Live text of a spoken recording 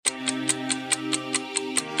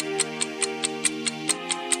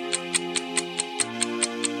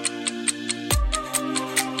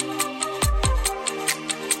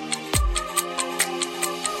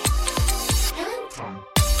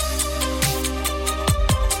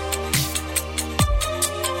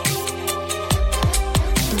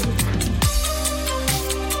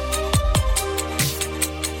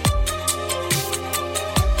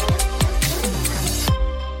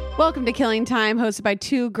Welcome to Killing Time, hosted by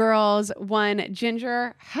two girls, one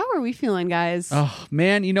ginger. How are we feeling, guys? Oh,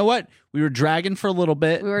 man. You know what? We were dragging for a little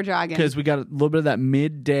bit. We were dragging. Because we got a little bit of that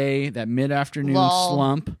midday, that mid-afternoon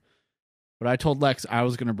slump. But I told Lex I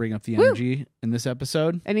was going to bring up the energy in this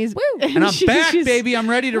episode. And he's and I'm back, baby. I'm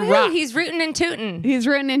ready to rock. He's rootin' and tootin'. He's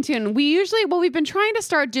rootin' and tootin'. We've been trying to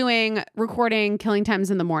start doing recording Killing Times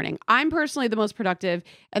in the morning. I'm personally the most productive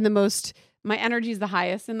and my energy is the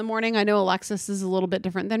highest in the morning. I know Alexis is a little bit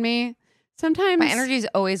different than me. Sometimes My energy is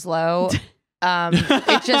always low.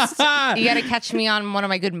 It just, you got to catch me on one of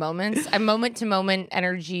my good moments. I'm moment to moment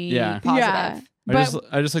energy positive. Yeah.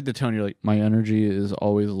 I just like the tone. You're like, my energy is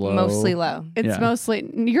always low. Mostly low. It's mostly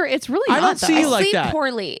it's really I not don't though. see you I like sleep that.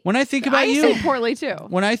 poorly. When I think about I you, sleep poorly too.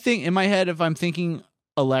 when I think in my head, if I'm thinking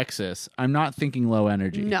Alexis, I'm not thinking low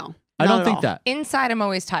energy. No. I not don't at think all. that. Inside, I'm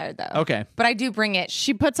always tired though. Okay. But I do bring it.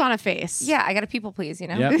 She puts on a face. Yeah, I got to people please, you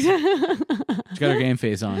know? Yep. She's got her game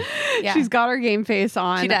face on. Yeah. She's got her game face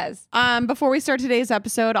on. She does. Before we start today's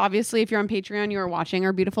episode, obviously, if you're on Patreon, you are watching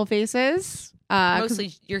our beautiful faces.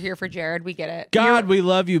 Mostly you're here for Jared. We get it. God, we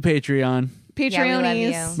love you, Patreon. Patreonies. Yeah, we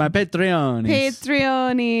love you. My Patreon.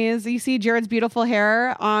 Patreonies. You see Jared's beautiful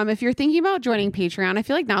hair. If you're thinking about joining Patreon, I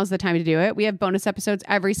feel like now's the time to do it. We have bonus episodes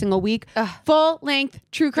every single week. Full length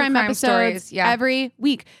true crime episodes stories, yeah. every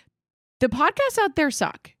week. The podcasts out there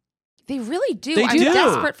suck. They really do. They I'm do.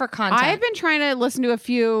 desperate for content. I've been trying to listen to a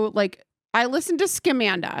few, I listened to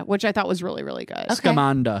Scamanda, which I thought was really, really good. Okay.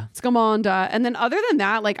 Scamanda. And then other than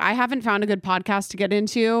that, I haven't found a good podcast to get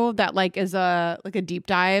into that is a deep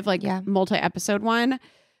dive, multi-episode one.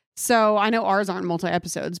 So I know ours aren't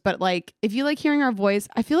multi-episodes, but if you like hearing our voice,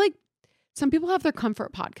 I feel like some people have their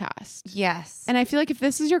comfort podcast. Yes. And I feel like if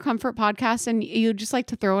this is your comfort podcast and you just like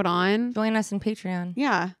to throw it on. Join us in Patreon.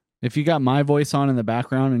 Yeah. If you got my voice on in the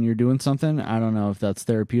background and you're doing something, I don't know if that's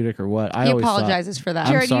therapeutic or what. He apologizes for that.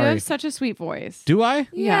 I'm Jared, you sorry. have such a sweet voice. Do I?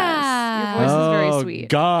 Yes. Your voice is very sweet.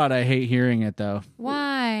 God, I hate hearing it though.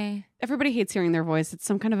 Why? Everybody hates hearing their voice. It's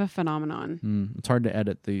some kind of a phenomenon. It's hard to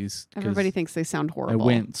edit these. 'cause Everybody thinks they sound I horrible.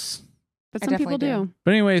 wince. But I some people definitely do.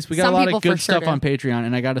 But anyways, we got Some a lot people of good for sure stuff do. on Patreon,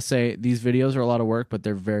 and I got to say, these videos are a lot of work, but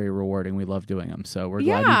they're very rewarding. We love doing them, so we're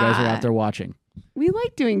glad you guys are out there watching. We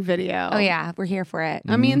like doing video. Oh, yeah. We're here for it.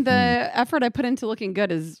 I mean, the effort I put into looking good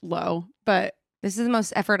is low, but This is the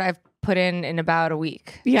most effort I've put in about a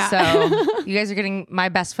week. Yeah. So you guys are getting my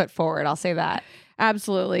best foot forward. I'll say that.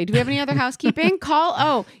 absolutely. Do we have any other housekeeping?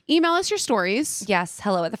 Email us your stories. Yes.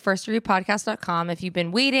 Hello at thefirstreviewpodcast.com. If you've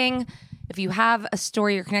been waiting, if you have a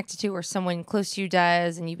story you're connected to or someone close to you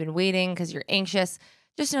does, and you've been waiting because you're anxious,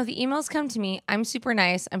 just know the emails come to me. I'm super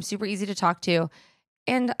nice. I'm super easy to talk to.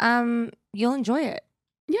 And you'll enjoy it.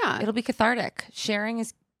 Yeah, It'll be cathartic. Sharing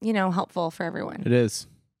is, helpful for everyone. It is.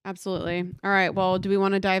 absolutely. All right. Well, do we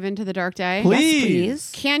want to dive into the dark day?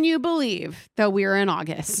 Please. Can you believe that we're in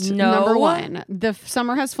August? No. Number one, the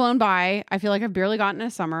summer has flown by. I feel like I've barely gotten a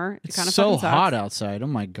summer. It It's kind of so fucking sucks. hot outside. Oh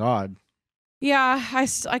my God. Yeah,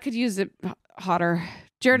 I could use it hotter.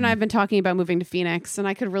 Jared and I have been talking about moving to Phoenix, and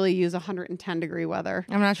I could really use 110 degree weather.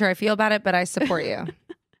 I'm not sure I feel about it, but I support you.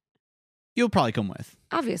 You'll probably come with.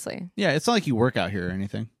 Obviously. Yeah, it's not like you work out here or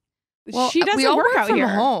anything. She doesn't we all work out from here.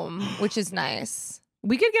 home, which is nice.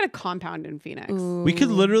 We could get a compound in Phoenix. We could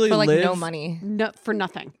literally for live no money. No, for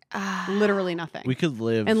nothing. Literally nothing. We could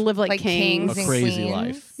live and live like Like kings. kings a and crazy queens.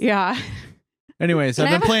 life. Yeah. Anyways, Can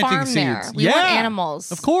I I've been have a planting farm seeds. there? We yeah, want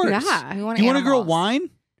animals. of course. Yeah. We want Do you want to grow animals. wine?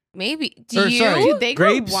 Maybe. Or, Do you? sorry. Dude, they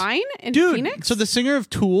Grapes? grow wine in Dude, Phoenix? so the singer of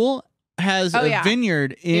Tool has Oh, a yeah.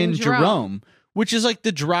 vineyard in In Jerome. Jerome, which is like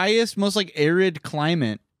the driest, most like arid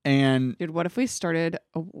climate. And Dude, what if we started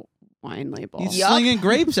a wine label? he's Yup. slinging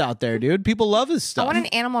grapes out there, dude. People love his I stuff. want an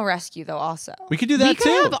animal rescue, though, also. We could do We that could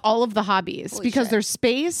too. have all of the hobbies Holy because shit. there's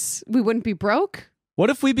space. We wouldn't be broke. What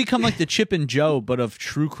if we become like the Chip and Joe, but of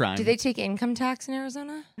true crime? Do they take income tax in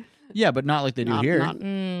Arizona? Yeah, but not like they do Not, here. Not,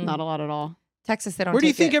 not a lot at all Texas, they don't Where do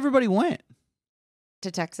you take think it everybody went? to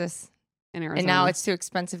Texas. in Arizona. And now it's too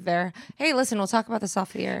expensive there. Hey, listen, we'll talk about this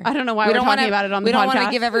off the air. I don't know why We we're don't talking wanna- about it on the We don't podcast. want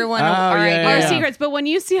to give everyone Oh, our yeah, idea. our yeah. secrets, but when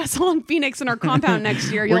you see us all in Phoenix in our compound next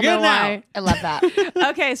year, you'll We're know getting why. I love that.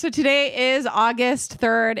 Okay, so today is August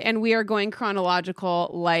 3rd, and we are going chronological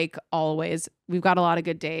like always. We've got a lot of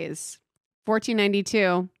good days.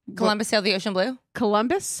 1492. Columbus sailed the ocean blue.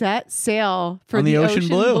 Columbus set sail for On the ocean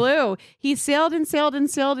blue. blue. He sailed and sailed and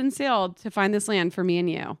sailed and sailed to find this land for me and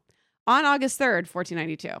you on August 3rd,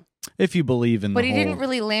 1492. If you believe in But the he whole... didn't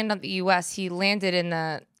really land on the U.S. He landed in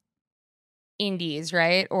the Indies,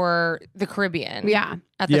 right? Or the Caribbean. Yeah.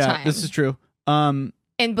 At the time. this is true. And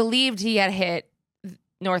believed he had hit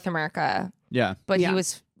North America, Yeah. but Yeah. he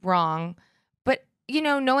was wrong. But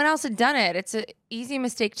no one else had done it. It's an easy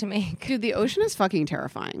mistake to make. Dude, the ocean is fucking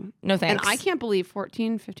terrifying. No thanks. And I can't believe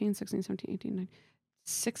 14, 15, 16, 17, 18, 19,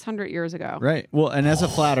 600 years ago. Right. Well, and as a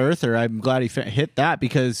flat earther, I'm glad he hit that,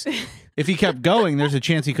 because if he kept going, there's a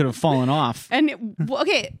chance he could have fallen off. And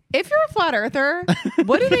okay, if you're a flat earther,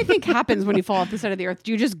 what do they think happens when you fall off the side of the earth?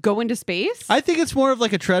 Do you just go into space? I think it's more of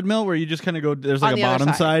like a treadmill where you just kind of go, there's like On a the other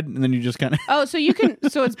bottom side. side, and then you just kind of. Oh, so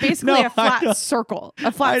it's basically No, a flat circle,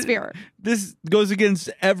 a flat sphere. This goes against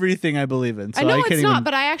everything I believe in. So I know can't it's not, even...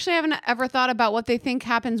 but I actually haven't ever thought about what they think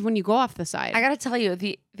happens when you go off the side. I got to tell you,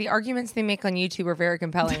 the arguments they make on YouTube are very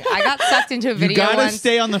compelling. I got sucked into a You video gotta once.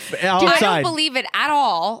 stay on the Dude, outside. I don't believe it at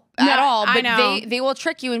all. No, But I know. they will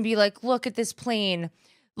trick you and be like, look at this plane.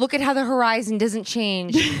 Look at how the horizon doesn't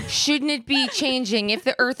change. Shouldn't it be changing if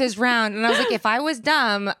the earth is round? And I was like, if I was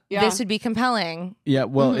dumb, this would be compelling. Yeah,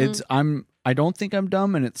 well, I don't think I'm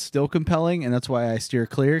dumb, and it's still compelling, and that's why I steer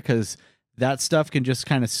clear, because that stuff can just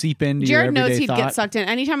kind of seep into your Jared everyday knows he'd thought. get sucked in.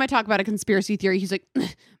 Anytime I talk about a conspiracy theory, he's like,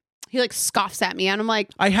 he like scoffs at me, and I'm like,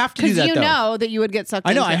 I have to do because that, you though. know that you would get sucked.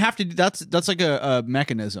 I know into I it. have to. That's like a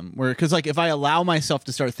mechanism where, because like if I allow myself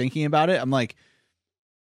to start thinking about it, I'm like,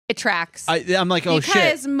 It tracks. I'm like, oh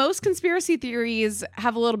because shit. most conspiracy theories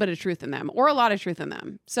have a little bit of truth in them, or a lot of truth in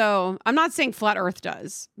them. So I'm not saying flat Earth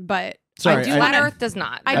does, but Sorry, Flat Earth does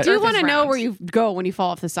not. I The do Earth want is to know round. where you go when you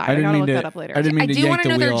fall off the side. I I didn't gotta mean look to. that up later. I didn't mean I to do yank want to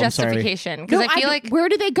the know their wheel. I'm sorry. justification because No, I feel like where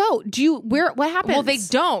do they go? What happens? well they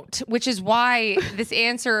don't, which is why this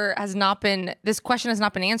question has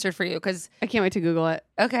not been answered for you. Because I can't wait to Google it.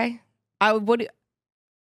 okay, I would.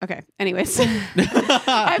 Okay. Anyways,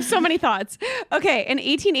 I have so many thoughts. Okay. In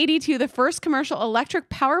 1882, the first commercial electric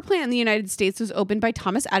power plant in the United States was opened by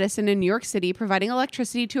Thomas Edison in New York City, providing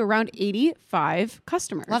electricity to around 85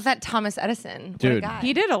 customers. love that Thomas Edison. What a Dude. guy.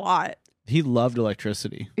 He did a lot. He loved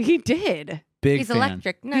electricity. He did. Big He's fan.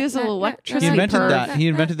 electric. He was an electricity He invented perv. that. He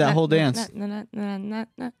invented that whole dance. A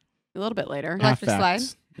little bit later. Electric Half slide.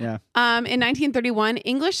 facts. Yeah. In 1931,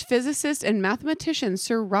 English physicist and mathematician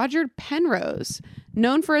Sir Roger Penrose,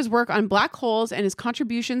 known for his work on black holes and his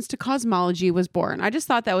contributions to cosmology, was born. I just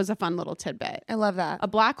thought that was a fun little tidbit. I love that. A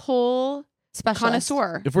black hole Specialist.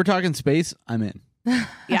 connoisseur. If we're talking space, I'm in.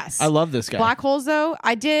 Yes. I love this guy. Black holes, though,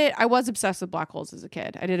 I was obsessed with black holes as a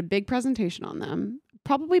kid. I did a big presentation on them,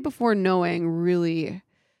 probably before knowing really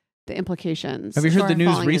the implications. Have you heard the news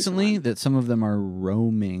Falling into recently one. that some of them are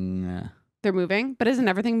roaming? They're moving, but isn't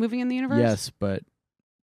everything moving in the universe? Yes, but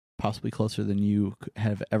possibly closer than you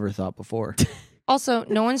have ever thought before. Also,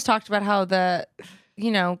 no one's talked about how the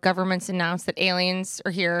governments announced that aliens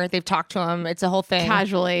are here. They've talked to them. It's a whole thing.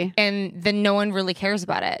 Casually. And then no one really cares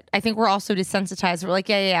about it. I think we're also desensitized. We're like,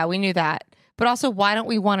 yeah, we knew that. But also, why don't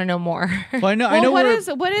we want to know more? Well, I know. Well, what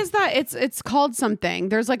we're- is that? It's called something.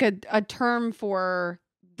 There's like a term for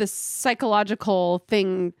the psychological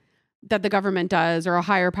thing that the government does or a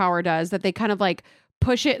higher power does, that they kind of like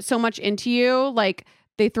push it so much into you, like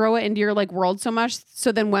they throw it into your like world so much,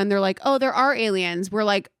 so then when they're like, oh, there are aliens, we're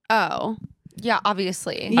like, oh, Yeah,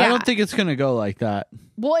 obviously. Yeah. I don't think it's gonna go like that.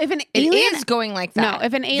 well, if an It alien is going like that. No,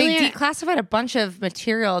 if an alien- They declassified a bunch of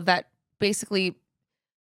material that basically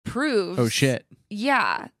proves. Oh shit.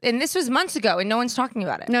 Yeah. And this was months ago and no one's talking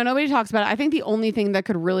about it. No, nobody talks about it. I think the only thing that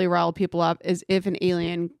could really rile people up is if an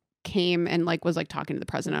alien came and like was like talking to the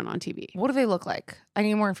president on TV. What do they look like? I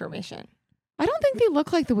need more information. I don't think they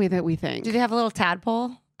look like the way that we think. Do they have little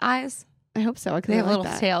tadpole eyes? I hope so. They have like little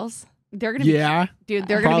that. tails. They're gonna Yeah. be dude.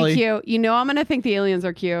 They're gonna Probably. be cute. You know, I'm gonna think the aliens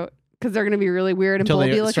are cute because they're gonna be really weird and Until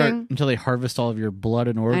bulby they looking. until they harvest all of your blood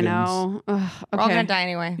and organs. I know. Ugh, We're all okay, gonna die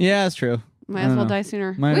anyway. Yeah, that's true. might I as don't well know. die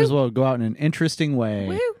sooner. Might as well go out in an interesting way.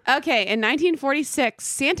 Woo. Okay, in 1946,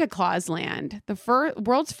 Santa Claus Land, the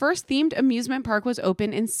world's first themed amusement park, was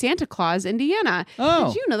opened in Santa Claus, Indiana. Oh,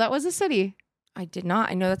 Did you know that was a city? I did not.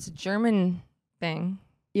 I know that's a German thing.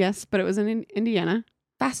 Yes, but it was in Indiana.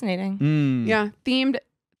 Fascinating. Mm. Yeah, themed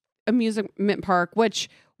amusement park, which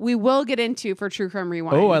we will get into for True Crime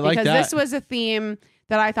Rewind. Oh, I like because that. this was a theme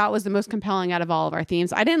that I thought was the most compelling out of all of our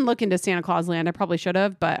themes. I didn't look into Santa Claus Land. I probably should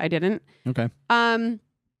have, but I didn't. Okay.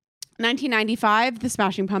 1995, the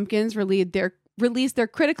Smashing Pumpkins released their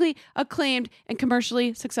critically acclaimed and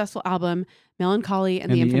commercially successful album, Melancholy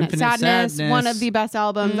and the Infinite Sadness, one of the best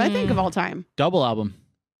albums I think of all time. Double album.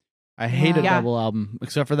 I hate a Yeah. double album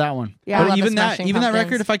except for that one. Yeah. I But love the even that Smashing record,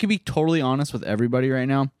 Pumpkins. if I could be totally honest with everybody right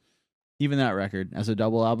now, even that record as a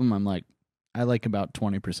double album, I'm like, I like about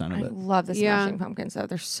 20% of I it. love the Yeah. Smashing Pumpkins though.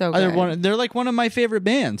 They're so good. They're like one of my favorite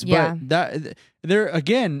bands. Yeah. But that they're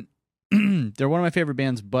again, they're one of my favorite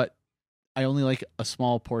bands, but I only like a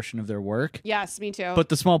small portion of their work. Yes, me too. But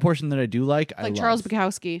the small portion that I do like, I like love. Charles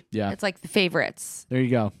Bukowski. Yeah. It's like the favorites. There you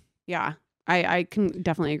go. Yeah. I can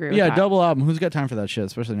definitely agree with that. Yeah, double album. Who's got time for that shit,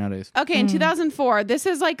 especially nowadays? Okay, in 2004, this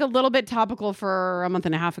is like a little bit topical for a month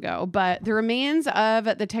and a half ago, but the remains of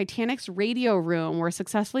the Titanic's radio room were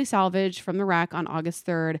successfully salvaged from the wreck on August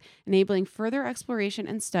 3rd, enabling further exploration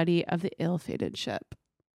and study of the ill-fated ship.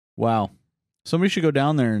 Wow. Somebody should go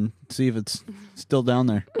down there and see if it's still down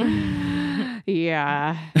there.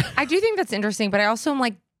 Yeah. I do think that's interesting, but I also am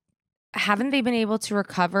like, haven't they been able to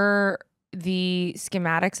recover the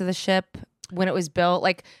schematics of the ship when it was built,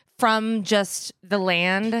 like from just the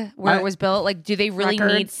land where it was built? Like, do they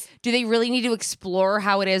really need to explore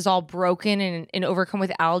how it is all broken and overcome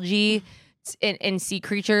with algae and sea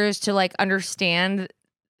creatures to like understand?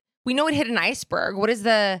 We know it hit an iceberg. What is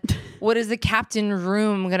the captain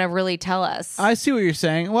room gonna really tell us? I see what you're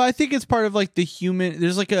saying. Well, I think it's part of like the human.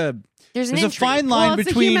 There's a fine line it's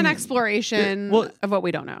between the human exploration of what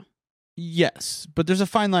we don't know. Yes, but there's a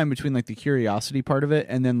fine line between like the curiosity part of it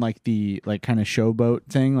and then like the like kind of showboat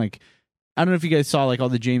thing. Like, I don't know if you guys saw like all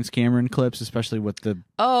the James Cameron clips, especially with the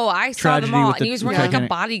I saw them all, and he was wearing like a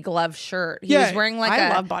body glove shirt. He was wearing like I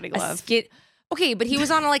love body glove. Okay, but he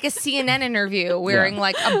was on like a CNN interview wearing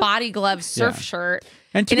like a body glove surf shirt,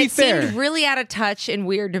 and to be fair, it seemed really out of touch and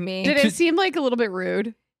weird to me. Did it seem like a little bit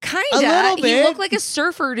rude? Kinda. He looked like a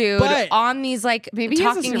surfer dude on these like maybe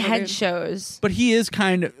talking head shows. But he is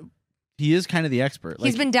kind of the expert.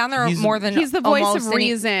 He's been down there more than he's the voice of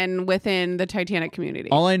reason within the Titanic community.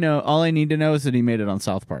 All I need to know is that he made it on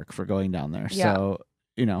South Park for going down there. Yeah. So,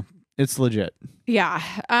 it's legit. Yeah.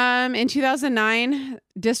 In 2009,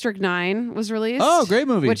 District 9 was released. Oh, great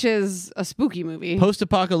movie. Which is a spooky movie.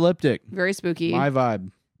 Post-apocalyptic. Very spooky. My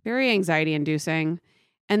vibe. Very anxiety-inducing.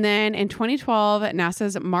 And then in 2012,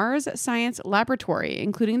 NASA's Mars Science Laboratory,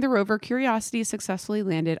 including the rover Curiosity, successfully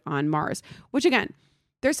landed on Mars. Which, again,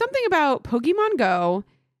 there's something about Pokemon Go,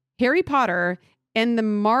 Harry Potter, and the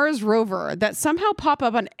Mars rover that somehow pop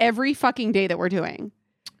up on every fucking day that we're doing.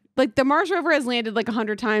 Like, the Mars rover has landed like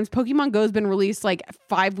 100 times. Pokemon Go has been released like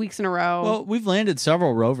 5 weeks in a row. Well, we've landed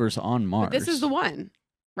several rovers on Mars. But this is the one,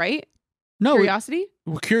 right? No. Curiosity?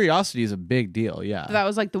 Curiosity is a big deal, yeah. So that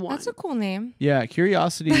was like the one. That's a cool name. Yeah,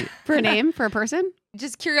 Curiosity. For a name? For a person?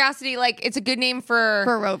 Just Curiosity, like, it's a good name for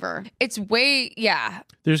a rover. It's yeah.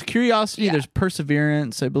 There's Curiosity, there's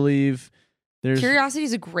Perseverance, I believe. Curiosity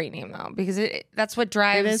is a great name, though, because that's what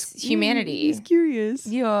drives humanity. He's curious.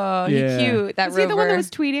 Yeah, he's cute. That is rover. He the one that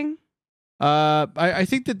was tweeting? I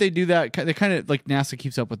think that they do that. They kind of like NASA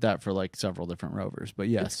keeps up with that for like several different rovers. But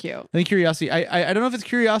yes, it's cute. I think Curiosity. I don't know if it's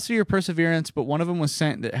Curiosity or Perseverance, but one of them was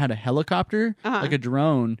sent that had a helicopter, like a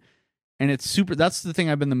drone, and it's super. That's the thing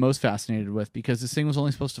I've been the most fascinated with because this thing was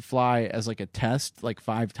only supposed to fly as like a test like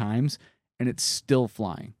 5 times, and it's still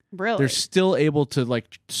flying. Really? They're still able to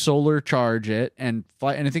like solar charge it and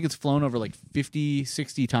fly, and I think it's flown over like 50,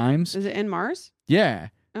 60 times. Is it in Mars? Yeah.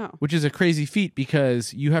 Oh. Which is a crazy feat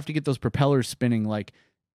because you have to get those propellers spinning like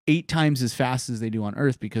 8 times as fast as they do on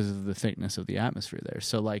Earth because of the thickness of the atmosphere there.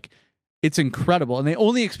 So like it's incredible. And they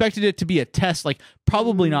only expected it to be a test, like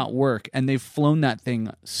probably not work. And they've flown that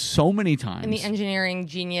thing so many times. And the engineering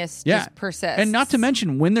genius just persists. And not to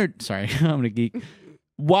mention when they're, sorry, I'm going to geek.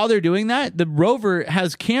 While they're doing that, the rover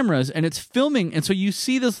has cameras and it's filming. And so you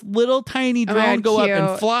see this little tiny drone go up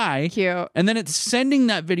and fly. Cute. And then it's sending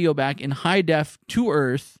that video back in high def to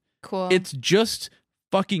Earth. Cool. It's just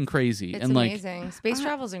fucking crazy. It's and amazing. Space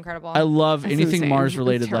travel is incredible. I love anything insane. Mars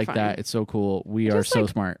related like that. It's so cool. We are so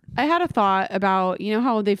smart. I had a thought about,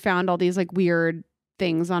 how they found all these like weird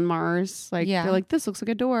things on Mars. Like they're like, this looks like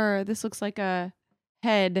a door. This looks like a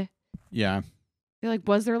head. Yeah. They're like,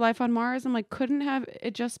 was there life on Mars? I'm like, couldn't have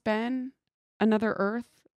it just been another Earth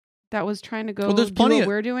that was trying to go do what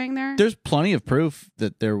we're doing there? There's plenty of proof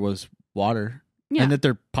that there was water. Yeah. And that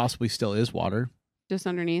there possibly still is water. Just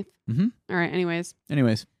underneath. Mm-hmm. All right. Anyways.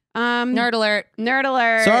 Nerd alert. Nerd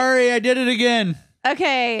alert. Sorry, I did it again.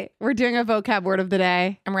 Okay, we're doing a vocab word of the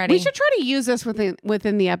day. I'm ready. We should try to use this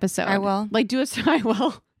within the episode. I will. Like, do a. I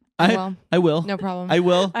will. I will. No problem. I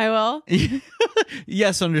will. I will.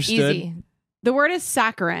 Yes, understood. Easy. The word is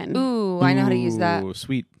saccharin. Ooh, I know how to use that. Ooh,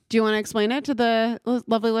 sweet. Do you want to explain it to the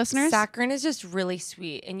lovely listeners? Saccharin is just really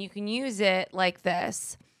sweet, and you can use it like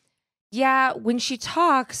this. Yeah, when she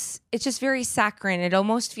talks, it's just very saccharine. It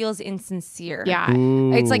almost feels insincere. Yeah.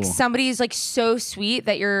 Ooh. It's like somebody's like so sweet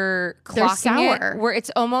that you're clocking sour. it, where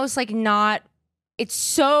it's almost like not, it's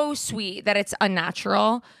so sweet that it's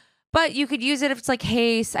unnatural. But you could use it if it's like,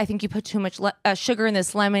 hey, I think you put too much sugar in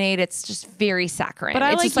this lemonade. It's just very saccharine. But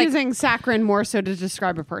I it's like using saccharin more so to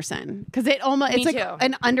describe a person because it's like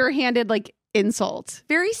an underhanded like insult.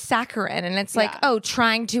 Very saccharine. And it's like, oh,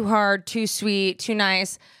 trying too hard, too sweet, too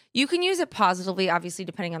nice. You can use it positively, obviously,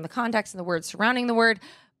 depending on the context and the words surrounding the word,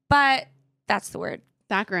 but that's the word.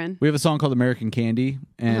 Saccharin. We have a song called American Candy,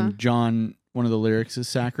 and John, one of the lyrics is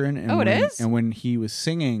saccharin. And it is? And when he was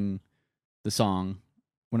singing the song,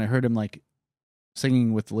 when I heard him like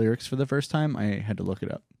singing with the lyrics for the first time, I had to look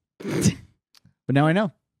it up. But now I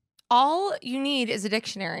know. All you need is a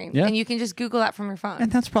dictionary, and you can just Google that from your phone. And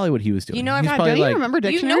that's probably what he was doing. You know, He's God, probably don't like, you remember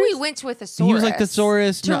dictionaries? You know, he went to a thesaurus. He was like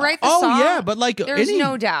thesaurus to write the song. Oh yeah, but like there's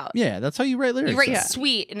no doubt. Yeah, that's how you write lyrics. You write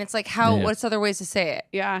sweet, and it's like how? Yeah. What's other ways to say it?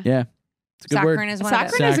 Yeah. Yeah, it's a good word. Saccharin is one of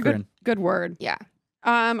Saccharin them. is a good word. Yeah.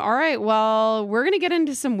 All right. Well, we're gonna get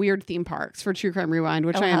into some weird theme parks for True Crime Rewind,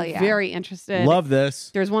 which I am very interested. Love this.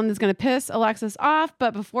 There's one that's gonna piss Alexis off,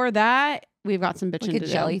 but before that, we've got some bitching Like a to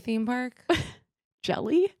jelly do. theme park,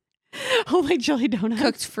 Jelly? Oh, like jelly donuts.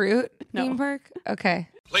 cooked fruit No. theme park. Okay.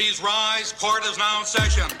 Please rise. Court is now in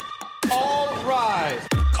session. All rise.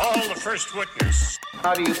 Call the first witness.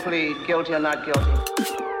 How do you plead, guilty or not guilty?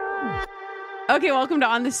 Okay, welcome to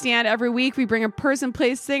On the Stand. Every week we bring a person,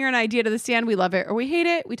 place, thing, or an idea to the stand. We love it or we hate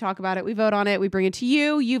it. We talk about it. We vote on it. We bring it to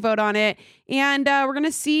you. You vote on it. And we're going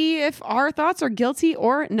to see if our thoughts are guilty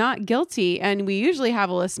or not guilty. And we usually have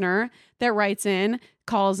a listener that writes in,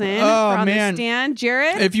 calls in for On the Stand.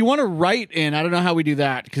 Jared? If you want to write in, I don't know how we do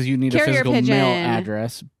that because you need a Carrier physical pigeon. mail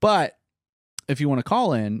address. But if you want to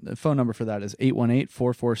call in, the phone number for that is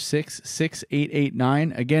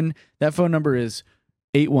 818-446-6889. Again, that phone number is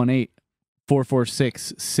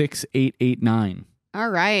 818-446-6889. All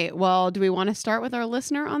right. Well, do we want to start with our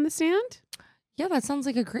listener on the stand? Yeah, that sounds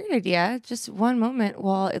like a great idea. Just one moment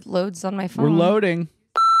while it loads on my phone. We're loading.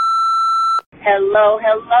 Hello,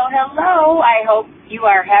 hello, hello. I hope you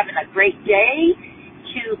are having a great day.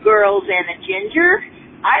 Two girls and a ginger.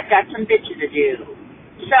 I've got some bitching to do.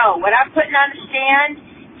 So what I'm putting on the stand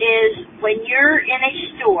is when you're in a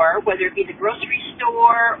store, whether it be the grocery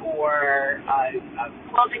store or a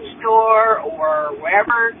clothing store or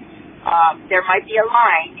wherever, there might be a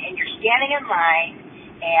line, and you're standing in line,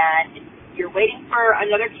 and you're waiting for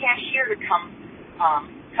another cashier to come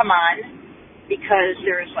on, because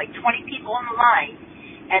there's like 20 people in the line,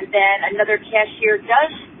 and then another cashier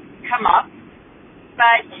does come up,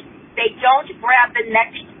 but they don't grab the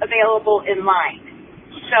next available in line.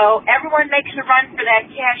 So everyone makes a run for that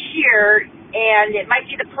cashier, and it might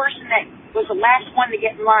be the person that was the last one to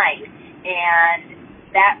get in line, and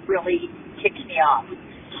that really ticks me off.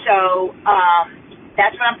 So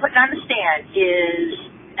that's what I'm putting on the stand, is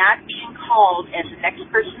not being called as the next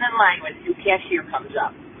person in line when the new cashier comes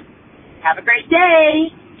up. Have a great day.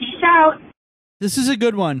 Peace out. This is a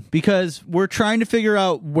good one because we're trying to figure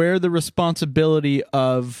out where the responsibility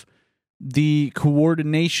of the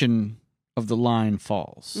coordination of the line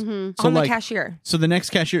falls. Mm-hmm. So on the like, cashier. So the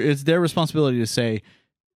next cashier, is their responsibility to say,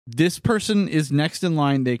 this person is next in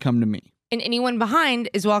line, they come to me. And anyone behind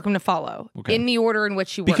is welcome to follow in the order in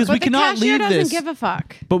which you work. Because we But the cannot cashier leave doesn't this. give a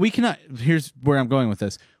fuck. But we cannot. Here's where I'm going with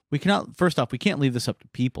this. We cannot. First off, we can't leave this up to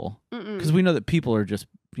people because we know that people are just,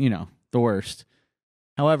 the worst.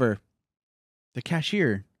 However, the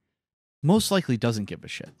cashier most likely doesn't give a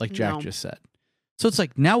shit, like Jack just said. So it's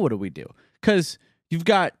like, now what do we do? Because you've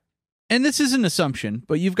got, and this is an assumption,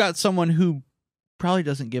 but you've got someone who probably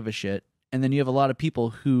doesn't give a shit. And then you have a lot of people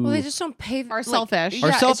who Well, they just don't pay. Are selfish.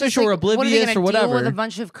 Are selfish or oblivious or whatever. Deal with a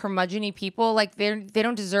bunch of curmudgeon-y people, like they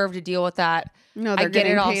don't deserve to deal with that. No, they're I get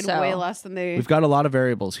getting it paid also. way less than they. We've got a lot of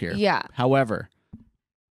variables here. Yeah. However,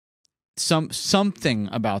 something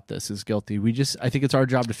about this is guilty. I think it's our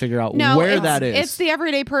job to figure out where that is. It's the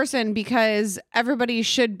everyday person, because everybody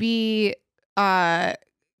should be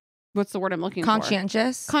what's the word I'm looking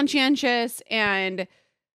Conscientious. for? Conscientious and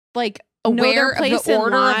like Aware know their of place the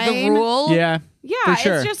order in of the line. rule. Yeah. Yeah, For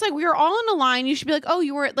sure. it's just like we were all in a line. You should be like, oh,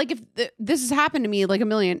 you were like, if this has happened to me like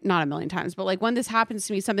not a million times, but like when this happens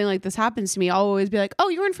to me, something like this happens to me, I'll always be like, oh,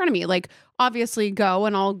 you were in front of me. Like, obviously go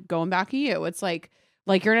and I'll go in back of you. It's like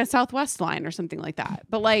you're in a Southwest line or something like that.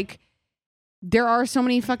 But like, there are so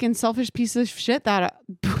many fucking selfish pieces of shit that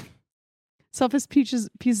selfish pieces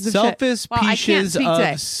of shit. Selfish Wow, I can't pieces speak of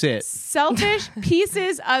today. shit. Selfish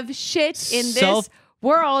pieces of shit in this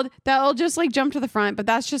world that'll just like jump to the front, but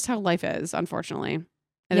that's just how life is, unfortunately.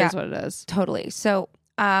 It is what it is. Totally. So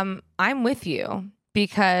I'm with you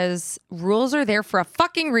because rules are there for a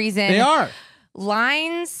fucking reason. They are.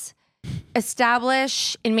 Lines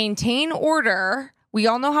establish and maintain order. We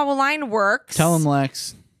all know how a line works. Tell him,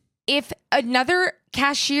 Lex. If another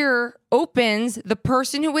cashier opens, the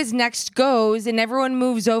person who is next goes and everyone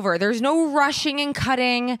moves over. There's no rushing and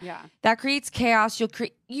cutting. Yeah. That creates chaos.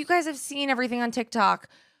 You guys have seen everything on TikTok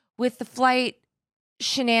with the flight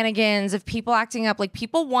shenanigans of people acting up. Like,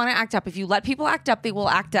 people want to act up. If you let people act up, they will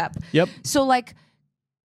act up. Yep. So, like,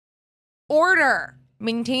 order.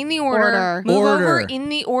 Maintain the order. Move over in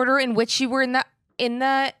the order in which you were in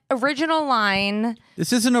the original line.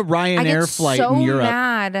 This isn't a Ryanair flight in Europe.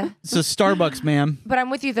 Mad. It's a Starbucks, ma'am. But I'm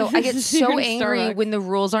with you, though. I get so angry Starbucks. when the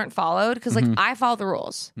rules aren't followed because, like, I follow the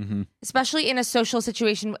rules, especially in a social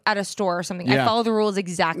situation at a store or something. Yeah. I follow the rules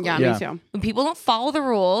exactly. Yeah, Yeah. me too. When people don't follow the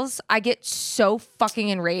rules, I get so fucking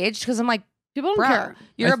enraged because I'm like, People don't bro, care.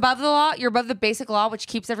 you're above the law. You're above the basic law, which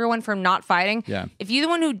keeps everyone from not fighting. Yeah. If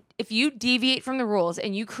you deviate from the rules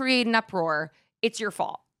and you create an uproar, it's your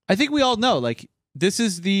fault. I think we all know, like, this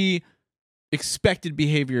is the expected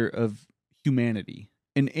behavior of humanity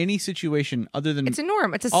in any situation other than It's a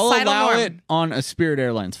norm. It's a I'll societal allow norm. it on a Spirit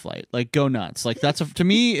Airlines flight. Like, go nuts. Like, that's to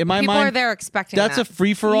me, in my People mind, are there expecting that's that. a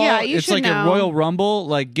free for all. Yeah, you It's should like know. a Royal Rumble.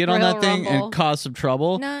 Like, get on Royal that thing Rumble. and cause some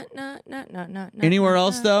trouble. No. Anywhere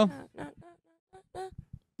else, though? No.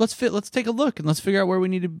 Let's take a look and let's figure out where we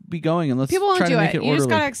need to be going and let's People won't try to do make it. it You just orderly.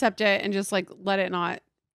 gotta accept it and just like let it not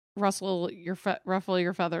ruffle your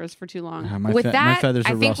feathers for too long. My With my that, feathers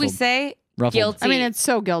I are think rustled. we say Ruffled. guilty. I mean, it's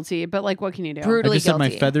so guilty, but like, what can you do? I brutally just said my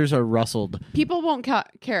guilty. feathers are rustled. People won't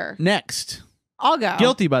care. Next. I'll go.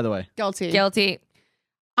 Guilty, by the way. Guilty. Guilty.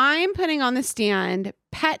 I'm putting on the stand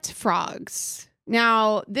pet frogs.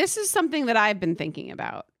 Now, this is something that I've been thinking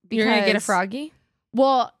about. You're gonna get a because- froggy?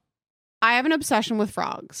 Well, I have an obsession with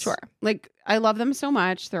frogs. Sure. Like, I love them so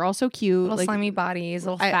much. They're all so cute. Little like, slimy bodies,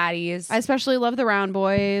 little I- fatties. I especially love the round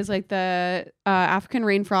boys. Like the African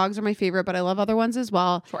rain frogs are my favorite, but I love other ones as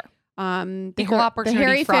well. Sure. The Equal opportunity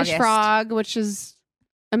hairy fish froggist. frog, which is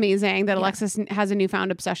amazing that Yeah. Alexis has a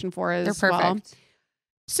newfound obsession for as They're well. perfect.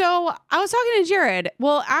 So I was talking to Jared.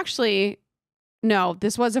 Well, actually, no,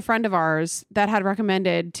 this was a friend of ours that had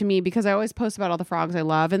recommended to me because I always post about all the frogs I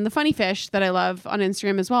love and the funny fish that I love on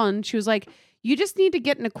Instagram as well. And she was like, "You just need to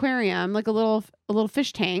get an aquarium, like a little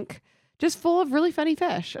fish tank, just full of really funny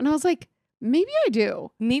fish." And I was like, maybe I do.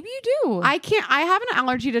 Maybe you do. I have an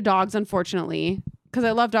allergy to dogs, unfortunately, because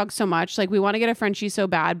I love dogs so much. Like, we want to get a Frenchie so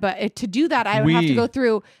bad, but to do that, I would have to We- go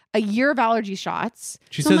through a year of allergy shots.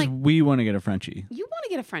 She So I'm says like, we want to get a Frenchie. you want to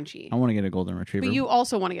get a Frenchie, I want to get a golden retriever. but you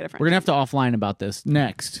also want to get a Frenchie. We're going to have to offline about this.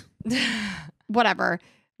 Next. Whatever.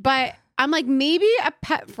 But I'm like, maybe a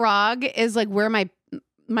pet frog is like where my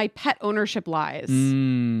pet ownership lies.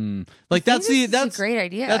 Like, that's this is that's a great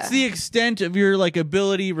idea. That's the extent of your like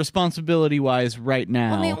ability, responsibility wise right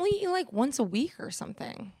now. Well, they only eat like once a week or something.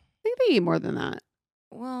 I think they eat more than that.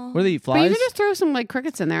 Well, Where they eat But you flies? could just throw some like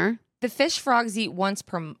crickets in there the fish frogs eat once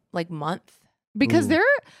per month. because Ooh.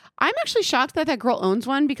 I'm actually shocked that girl owns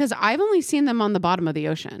one because I've only seen them on the bottom of the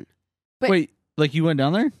ocean. Wait, like you went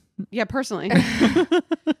down there? Yeah, personally.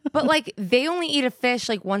 But like they only eat a fish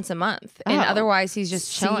like once a month, and Oh. otherwise he's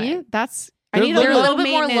just chilling. See? That's They're I need They're a low little bit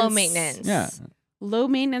more low maintenance. Yeah. low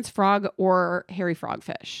maintenance frog or hairy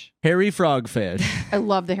frogfish. Hairy frogfish, I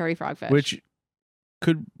love the hairy frogfish. which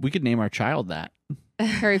we could name our child that.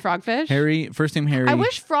 hairy frogfish? Harry, first name Harry. I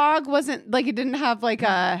wish frog wasn't like it didn't have like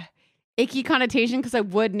a icky connotation because I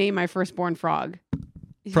would name my firstborn frog.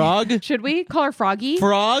 Frog? Should we call her Froggy?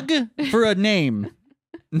 Frog for a name.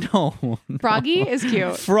 No. Froggy is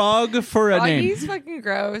cute. Frog for a name. Froggy's fucking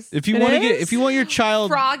gross. If you It want to is? if you want your child,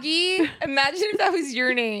 Froggy. Imagine if that was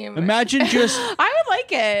your name. imagine just. I would like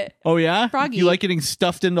it. Oh yeah, Froggy. You like getting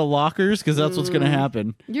stuffed into lockers because that's what's gonna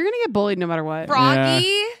happen. You're gonna get bullied no matter what.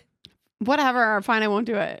 Froggy. Whatever. Fine, I won't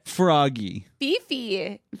do it. Froggy.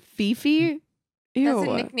 Fifi. Fifi. Ew. That's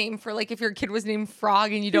a nickname for like if your kid was named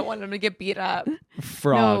Frog and you don't want him to get beat up.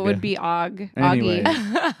 Frog. No, it would be Og. Anyway.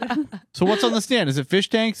 Oggy. So what's on the stand? Is it fish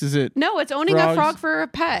tanks? Is it No, it's owning Frogs. a frog for a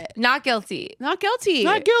pet. Not guilty. Not guilty.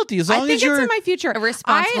 not guilty? As long I think as you're it's in my future. A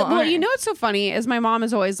responsible well, owner. you know what's so funny is my mom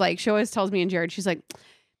is always like, she always tells me and Jared, she's like,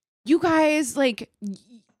 you guys, like,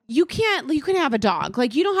 you can have a dog.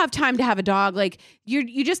 Like, you don't have time to have a dog. Like,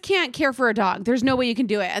 you just can't care for a dog. There's no way you can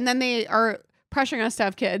do it. And then they are pressuring us to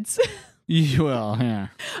have kids. well, yeah.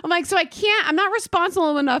 I'm like, so I'm not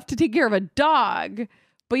responsible enough to take care of a dog,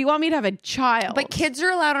 but you want me to have a child. But kids are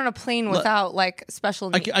allowed on a plane without like special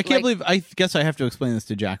I needs. can't believe. I guess I have to explain this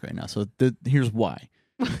to Jack right now. So here's why.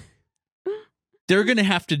 They're gonna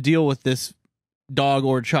have to deal with this dog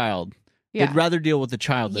or child. yeah. They'd rather deal with the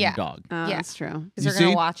child than Yeah. the dog. Yeah. That's true. because You they're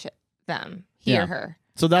gonna see? watch them, hear Yeah. her.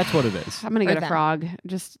 So that's what it is. I'm going to Or get a them. frog.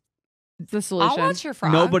 Just it's the I'll solution. watch your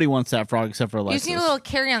frog. Nobody wants that frog except for You Alexis. just need a little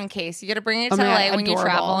carry-on case. You got to bring it Oh to my LA God, when you adorable.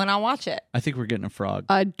 travel, and I'll watch it. I think we're getting a frog.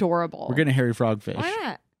 Adorable. We're getting a hairy frogfish. Why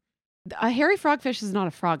not? A hairy frogfish is not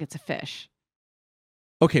a frog, it's a fish.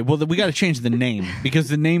 Okay, well, then we got to change the name because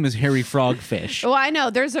the name is hairy frogfish. Well, I know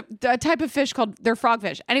there's a type of fish called they're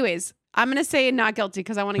frogfish. Anyways, I'm gonna say not guilty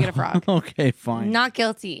because I want to get a frog. Okay, fine. Not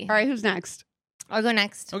guilty. All right, who's next? I'll go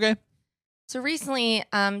next. Okay. So recently,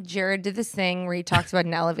 Jared did this thing where he talks about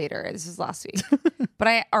an elevator. This was last week, but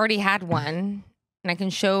I already had one, and I can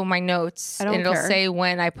show my notes, I don't and it'll care. say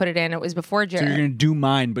when I put it in. It was before So Jared. you're going to do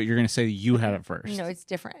mine, but you're going to say you had it first. No, it's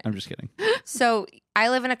different. I'm just kidding. So I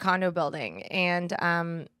live in a condo building, and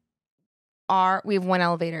we have one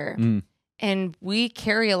elevator, Mm. and we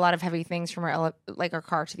carry a lot of heavy things from our our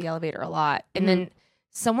car to the elevator a lot, and then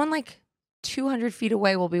someone like 200 feet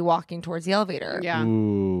away will be walking towards the elevator. Yeah.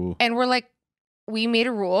 Ooh. And we're like, we made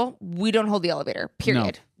a rule. We don't hold the elevator,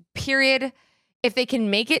 period. Period. If they can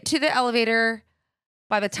make it to the elevator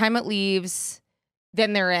by the time it leaves,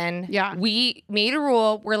 then they're in. Yeah. We made a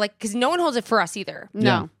rule. We're like, because no one holds it for us either.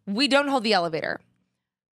 No. We don't hold the elevator.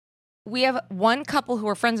 We have one couple who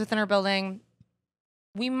are friends within our building.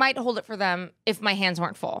 We might hold it for them if my hands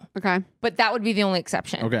weren't full, Okay. but that would be the only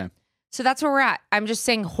exception. Okay. So that's where we're at. I'm just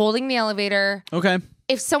saying holding the elevator. Okay.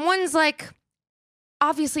 If someone's like,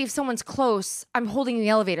 obviously, if someone's close, I'm holding the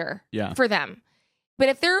elevator Yeah. for them. But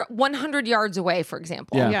if they're 100 yards away, for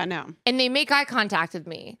example, Yeah. Yeah. No. and they make eye contact with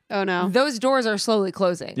me, Oh no. those doors are slowly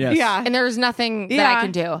closing. Yes. Yeah. And there's nothing that Yeah. I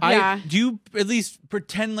can do. Yeah. Do you at least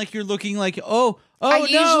pretend like you're looking like, oh, I no,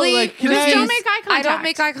 usually like, can Just I- don't make eye I contact. don't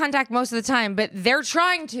make eye contact most of the time, but they're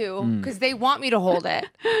trying to because they want me to hold it.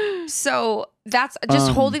 So that's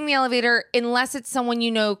just holding the elevator unless it's someone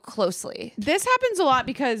you know closely. This happens a lot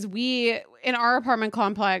because in our apartment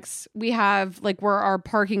complex, we have like where our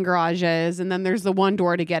parking garage is, and then there's the one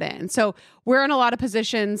door to get in. So we're in a lot of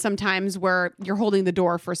positions sometimes where you're holding the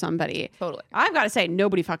door for somebody. Totally. I've got to say,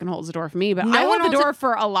 nobody fucking holds the door for me, but No I one hold the holds door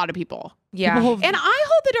for a lot of people. Yeah. People hold- And I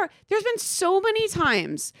hold the door. There's been so many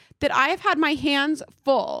times that I have had my hands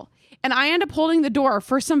full and I end up holding the door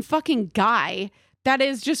for some fucking guy that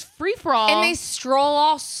is just free for all. And they stroll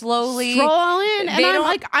all slowly. stroll all in. And They I'm don't-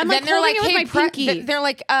 like then holding it with my pinky. They're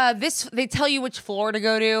like, they tell you which floor to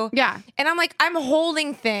go to. Yeah. And I'm like, I'm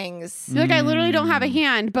holding things. You're like, I literally don't have a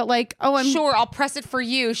hand, but like, oh, I'm Sure, I'll press it for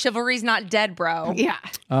you. Chivalry's not dead, bro. Yeah.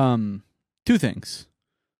 Two things.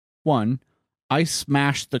 One, I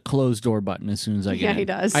smashed the close door button as soon as I get Yeah, in. he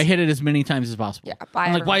does. I hit it as many times as possible. Yeah,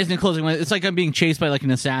 I'm like, why isn't it closing? It's like I'm being chased by like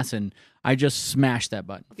an assassin. I just smashed that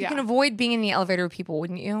button. You can avoid being in the elevator with people,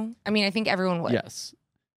 wouldn't you? I mean, I think everyone would. Yes.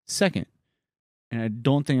 Second, and I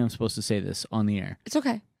don't think I'm supposed to say this on the air. It's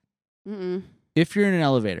okay. Mm-mm. If you're in an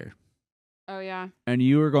elevator Oh yeah. and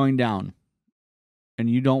you are going down and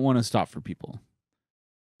you don't want to stop for people,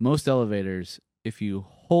 most elevators, if you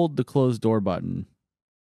hold the closed door button,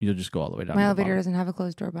 you'll just go all the way down. My to the elevator bottom. doesn't have a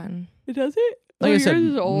closed door button. It does it? Like I said,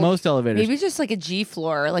 yours is old. most elevators. Maybe it's just like a G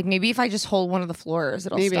floor. Like maybe if I just hold one of the floors,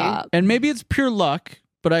 it'll Maybe. stop. And maybe it's pure luck,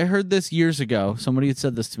 but I heard this years ago. Somebody had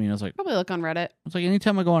said this to me, and I was like, Probably look on Reddit.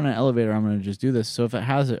 anytime I go on an elevator, I'm going to just do this. So if it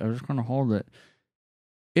has it, I'm just going to hold it.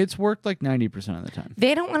 It's worked like 90% of the time.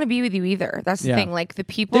 They don't want to be with you either. That's the Yeah. thing. Like the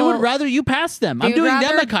people They would rather you pass them. they I'm would doing them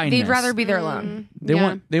rather- a kindness. They'd rather be there alone.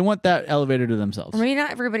 They want that elevator to themselves. Or maybe not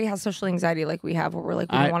everybody has social anxiety like we have, where we're like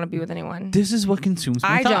we don't want to be with anyone. This is what consumes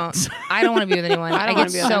my I thoughts. don't. I don't want to be with anyone. I don't I wanna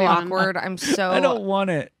get be with so anyone. awkward. I'm so I don't want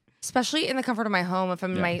it. especially in the comfort of my home. If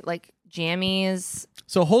I'm in my like jammies,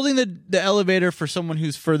 So holding the elevator for someone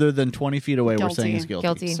who's further than 20 feet away, we're saying is guilty.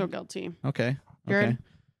 Guilty. So guilty. Okay. Jared? Okay.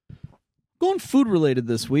 Going food related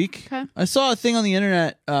this week. Okay. I saw a thing on the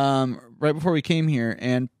internet right before we came here,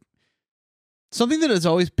 and something that has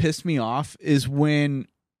always pissed me off is when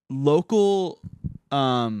local,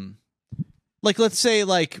 like let's say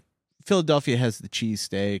like Philadelphia has the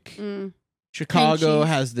cheesesteak, Mm. Chicago cheese.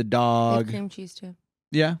 has the they have dog. cream cheese too.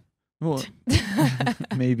 Yeah. Well,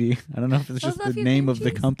 maybe. I don't know if it's just the Philadelphia name cream of the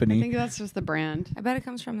cheese? I company. think that's just the brand. I bet it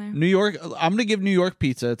comes from there. New York, I'm going to give New York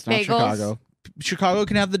pizza. It's not Bagels. Chicago. Chicago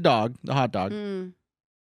can have the dog, the hot dog. Mm.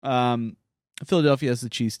 Philadelphia has the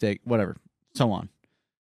cheesesteak, whatever, so on.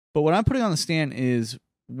 But what I'm putting on the stand is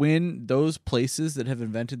when those places that have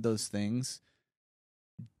invented those things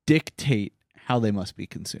dictate how they must be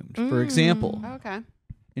consumed. For example, Okay.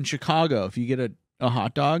 in Chicago, if you get a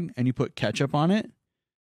hot dog and you put ketchup on it,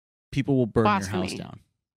 people will burn your Blasphemy. house down.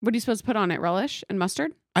 What are you supposed to put on it? Relish and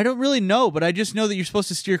mustard? I don't really know, but I just know that you're supposed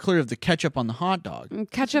to steer clear of the ketchup on the hot dog.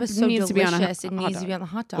 Ketchup It's so needs to be on a delicious. hot It needs dog. to be on the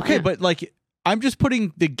hot dog. Okay, but like I'm just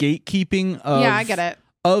putting the gatekeeping of Yeah, I get it.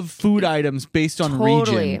 of food items based on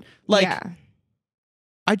Totally. region. Like yeah.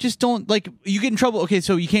 I just don't like. You get in trouble. Okay,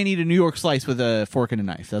 so you can't eat a New York slice with a fork and a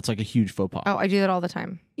knife. That's like a huge faux pas. Oh, I do that all the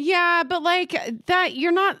time. Yeah, but like that,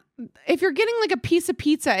 you're not. If you're getting like a piece of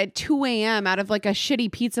pizza at 2 a.m. out of like a shitty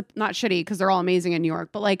pizza, not shitty because they're all amazing in New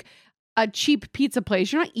York, but like a cheap pizza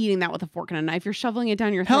place, you're not eating that with a fork and a knife. You're shoveling it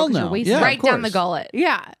down your throat. Hell 'cause no. You're wasting Yeah, it. Right of down the course. gullet.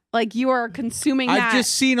 Yeah, like you are consuming that. I've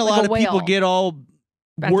just seen a like lot a of people whale. get all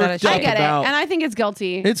Bent out of worked shape. up I get about. it, and I think it's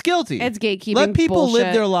guilty. It's guilty. It's gatekeeping. Let people live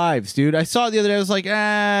bullshit. their lives, dude. I saw it the other day. I was like,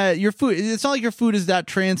 your food. It's not like your food is that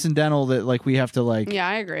transcendental that like we have to like. Yeah,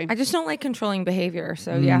 I agree. I just don't like controlling behavior.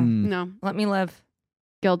 So yeah, No, let me live.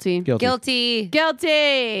 guilty. Guilty.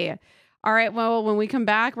 Guilty. All right. Well, when we come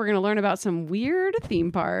back, we're gonna learn about some weird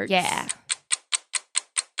theme parks. Yeah.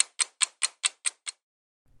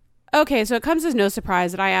 Okay, so it comes as no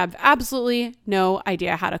surprise that I have absolutely no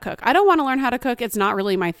idea how to cook. I don't want to learn how to cook. It's not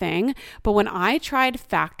really my thing. But when I tried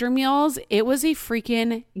Factor meals, it was a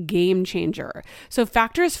freaking game changer. So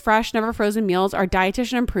Factor's fresh, never frozen meals are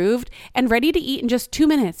dietitian approved and ready to eat in just 2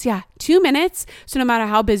 minutes. Yeah, 2 minutes. So no matter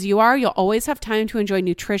how busy you are, you'll always have time to enjoy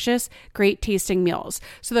nutritious, great tasting meals.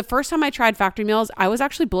 So the first time I tried Factor meals, I was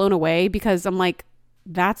actually blown away because I'm like,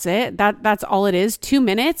 that's it. That's all it is. 2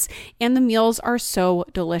 minutes. And the meals are so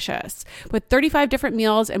delicious. With 35 different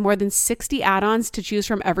meals and more than 60 add-ons to choose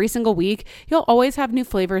from every single week, you'll always have new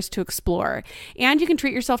flavors to explore. And you can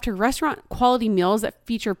treat yourself to restaurant quality meals that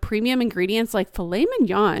feature premium ingredients like filet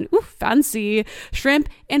mignon, ooh, fancy, shrimp,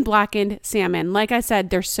 and blackened salmon. Like I said,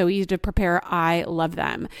 they're so easy to prepare. I love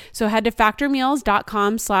them. So head to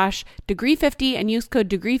factormeals.com/degree50 and use code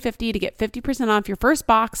degree50 to get 50% off your first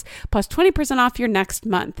box plus 20% off your next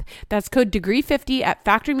month. That's code degree50 at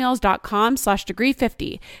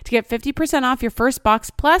factormeals.com/degree50 to get 50% off your first box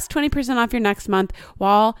plus 20% off your next month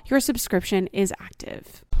while your subscription is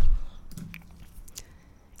active.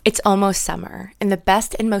 It's almost summer, and the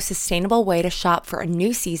best and most sustainable way to shop for a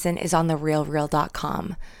new season is on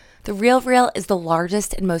therealreal.com. The RealReal is the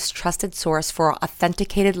largest and most trusted source for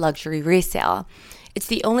authenticated luxury resale. It's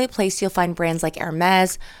the only place you'll find brands like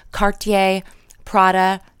Hermes, Cartier,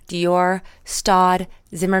 Prada, Dior, Staud,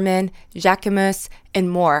 Zimmermann, Jacquemus, and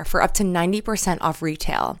more for up to 90% off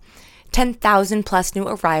retail. 10,000 plus new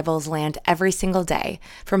arrivals land every single day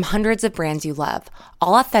from hundreds of brands you love,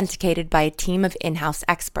 all authenticated by a team of in-house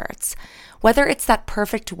experts. Whether it's that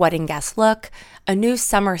perfect wedding guest look, a new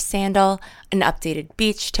summer sandal, an updated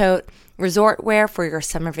beach tote, resort wear for your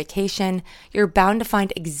summer vacation, you're bound to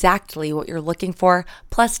find exactly what you're looking for,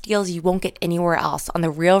 plus deals you won't get anywhere else on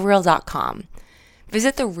therealreal.com.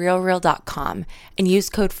 Visit therealreal.com and use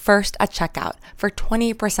code FIRST at checkout for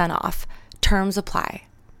 20% off. Terms apply.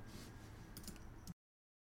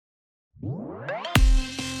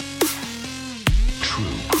 True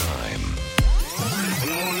crime.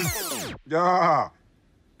 Yeah,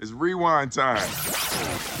 it's rewind time.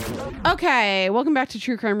 Okay, welcome back to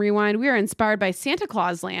True Crime Rewind. We are inspired by Santa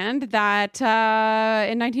Claus Land that in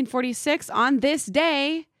 1946 on this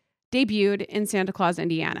day debuted in Santa Claus,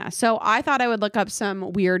 Indiana. So I thought I would look up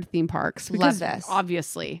some weird theme parks. Because Love this.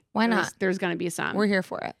 Obviously. Why not? There's going to be some. We're here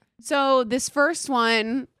for it. So this first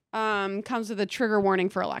one comes with a trigger warning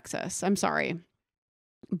for Alexis. I'm sorry.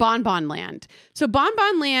 Bon Bon Land. So Bon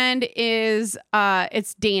Bon Land is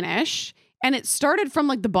it's Danish and it started from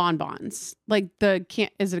like the bonbons. Like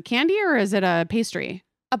is it a candy or is it a pastry?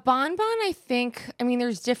 A bonbon, I think, I mean,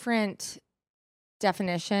 there's different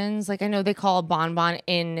definitions. Like I know they call a bonbon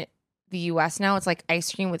in the US now. It's like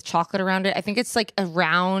ice cream with chocolate around it. I think it's like a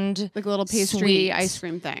round, Like a little pastry sweet ice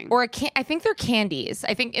cream thing. or I think they're candies.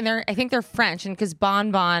 I think they're French, and because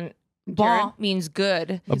bonbon bon means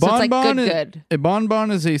good, A so it's like bonbon good. A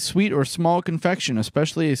bonbon is a sweet or small confection,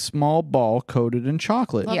 especially a small ball coated in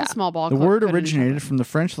chocolate. Love Yeah. a small ball. The word coated in originated chocolate. from the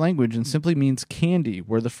French language and simply means candy,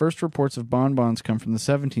 where the first reports of bonbons come from the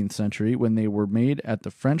 17th century when they were made at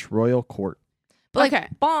the French royal court. But like Okay.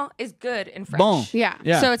 bon is good in French. Bon. Yeah.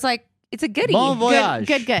 Yeah. So it's like it's a goodie. Bon voyage.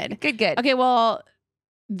 Good. Good. Okay, well,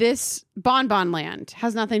 this Bon Bon Land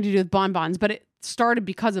has nothing to do with bonbons, but it started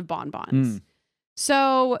because of bonbons. Mm.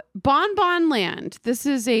 So, Bon Bon Land, this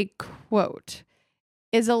is a quote,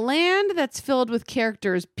 is a land that's filled with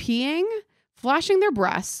characters peeing, flashing their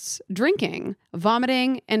breasts, drinking,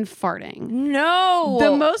 vomiting, and farting. No.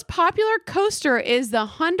 The most popular coaster is the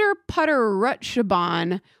Hunder Putter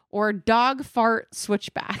Rutschbahn or Dog Fart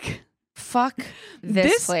Switchback. Fuck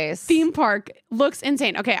this place. Theme park looks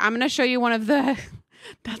insane. Okay, I'm going to show you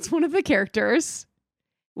that's one of the characters.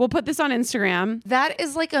 We'll put this on Instagram. That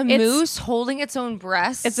is like a moose holding its own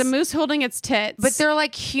breasts. It's a moose holding its tits. But they're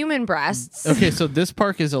like human breasts. Okay, so this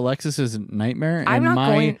park is Alexis's nightmare, I'm and not my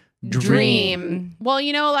going- Dream. Well,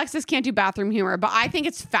 Alexis can't do bathroom humor, but I think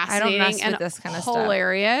it's fascinating mess and with this kind of stuff.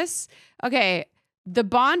 hilarious. Okay, the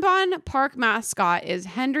Bon Bon Park mascot is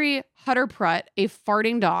Henry Hutterprut, a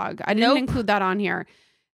farting dog. I didn't include that on here.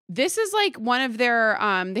 This is like one of their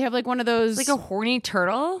they have like one of those Like a horny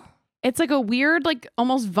turtle? It's like a weird, like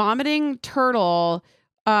almost vomiting turtle,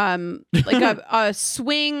 like a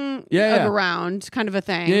swing around kind of a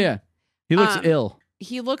thing. Yeah. He looks ill.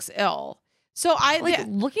 He looks ill. So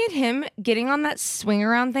looking at him getting on that swing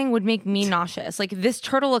around thing would make me nauseous. Like, this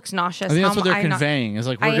turtle looks nauseous. I think that's what they're conveying. Is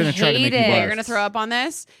like, we're going to try to make you You're barf. going to throw up on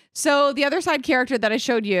this. So the other side character that I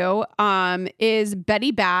showed you is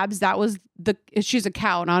Betty Babs. She's a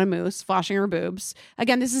cow, not a moose, flashing her boobs.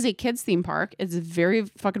 Again, this is a kids theme park. It's very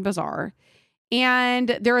fucking bizarre.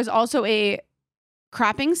 And there is also a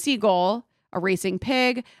crapping seagull, a racing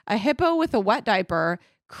pig, a hippo with a wet diaper,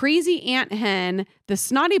 crazy ant hen, the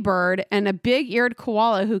snotty bird, and a big-eared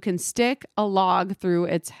koala who can stick a log through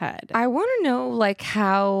its head. I want to know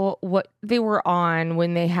what they were on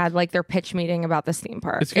when they had like their pitch meeting about this theme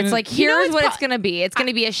park. It's like, here's what it's going to be. It's going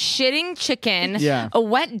to be a shitting chicken, a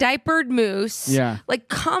wet diapered moose. Yeah. Like,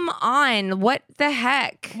 come on. What the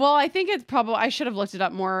heck? Well, I think it's probably, I should have looked it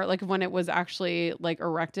up more, like when it was actually like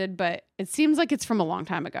erected, but it seems like it's from a long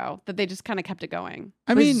time ago that they just kind of kept it going.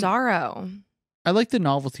 I mean, Bizarro. I like the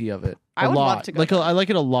novelty of it. I would lot. love to go. Like, I like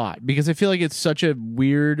it a lot because I feel like it's such a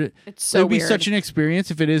weird. It's so it would be weird. such an experience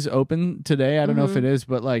if it is open today. I don't know if it is,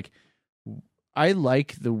 but like, I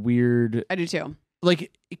like the weird. I do too.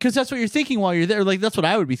 Like, because that's what you're thinking while you're there. Like, that's what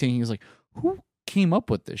I would be thinking. Is like, who came up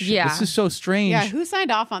with this shit? Yeah. This is so strange. Yeah, who signed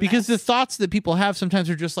off on because this? the thoughts that people have sometimes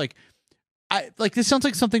are just like, this sounds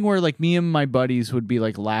like something where like me and my buddies would be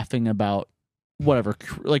like laughing about whatever,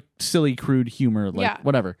 like silly, crude humor, like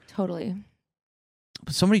whatever. Totally.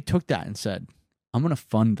 But somebody took that and said, I'm going to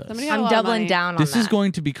fund this. I'm doubling down on this that. is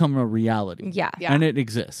going to become a reality. Yeah. And it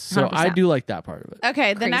exists. So 100%. I do like that part of it.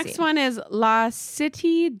 Okay, the Crazy. next one is La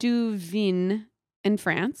Cité du Vin in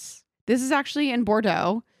France. This is actually in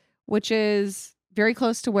Bordeaux, which is very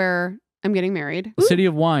close to where I'm getting married. The City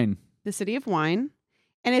of Wine. The City of Wine.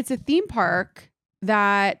 And it's a theme park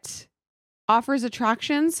that offers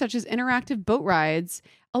attractions such as interactive boat rides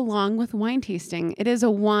along with wine tasting. It is a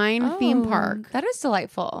wine theme park. That is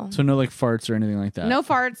delightful. So no like farts or anything like that. No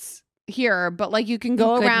farts here, but like you can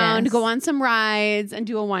go around, go on some rides, and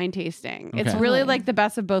do a wine tasting. It's Okay. really like the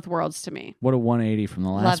best of both worlds to me. What a 180 from the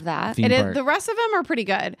last Love that. theme It is. park. The rest of them are pretty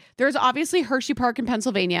good. There's obviously Hershey Park in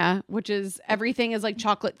Pennsylvania, which is everything is like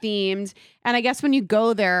chocolate themed. And I guess when you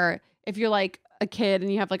go there, if you're like a kid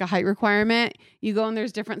and you have like a height requirement, you go and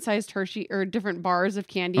there's different sized Hershey or different bars of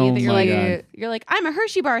candy Oh that you're my like, God. you're like, I'm a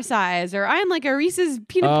Hershey bar size, or I'm like a Reese's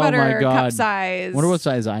peanut Oh my butter God. cup size. Wonder what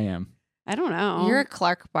size I am. I don't know. You're a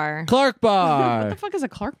Clark bar. Clark what bar. the fuck is a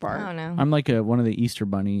Clark bar? I don't know. I'm like one of the Easter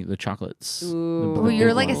Bunny, the chocolates. Ooh. The Well,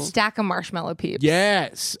 you're like a Ooh. stack of marshmallow peeps.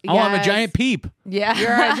 Yes. Oh, I'm a Yes. giant peep. Yeah.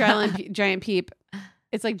 You're a giant peep.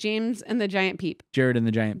 It's like James and the giant peep. Jared and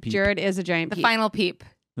the giant peep. Jared is a giant The peep. final peep.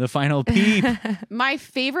 The final peep. My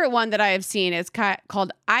favorite one that I have seen is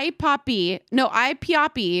called iPioppi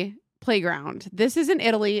Playground. This is in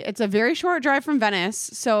Italy. It's a very short drive from Venice.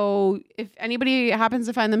 So if anybody happens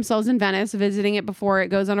to find themselves in Venice visiting it before it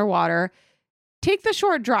goes underwater, take the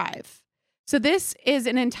short drive. So this is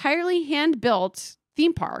an entirely hand-built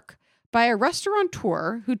theme park by a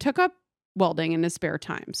restaurateur who took up welding in his spare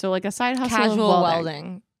time. So like a side hustle of Casual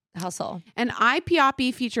welding. Hustle. And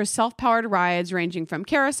iPioppi features self-powered rides ranging from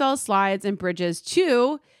carousels, slides, and bridges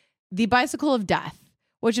to the Bicycle of Death,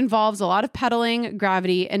 which involves a lot of pedaling,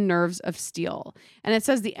 gravity, and nerves of steel. And it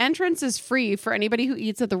says the entrance is free for anybody who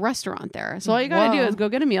eats at the restaurant there. So all you got to do is go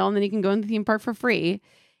get a meal, and then you can go in the theme park for free.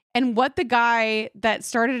 And what the guy that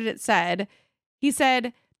started it said, he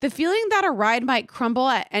said, the feeling that a ride might crumble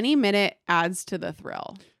at any minute adds to the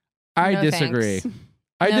thrill. I No disagree. thanks.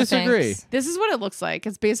 I No disagree. thanks. This is what it looks like.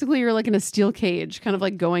 It's basically you're like in a steel cage, kind of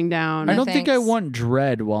like going down. I No don't think I thanks. want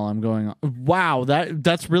dread while I'm going on. Wow,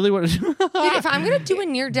 that's really what it is. Dude, if I'm going to do a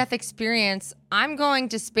near-death experience, I'm going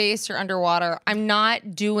to space or underwater. I'm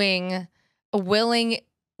not doing a willing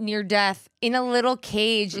near-death in a little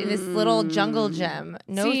cage in this little jungle gym.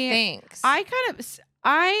 No See, thanks.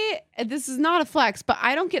 This is not a flex, but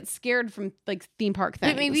I don't get scared from like theme park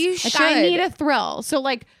things. But maybe you Like, I should. need a thrill. So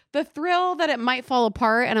like the thrill that it might fall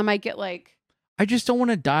apart and I might get like I just don't want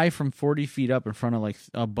to die from 40 feet up in front of like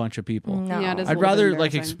a bunch of people. No. Yeah, it is a I'd little rather bit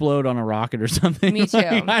like embarrassing. explode on a rocket or something. Me too. Like,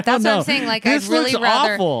 I That's don't what know. I'm saying. Like, This I'd really looks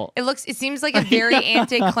rather. awful. It seems like a very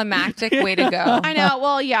anticlimactic way to go. I know.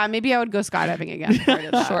 Well, yeah, maybe I would go skydiving again. Before I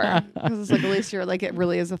did that. Sure. Because it's like at least you're like it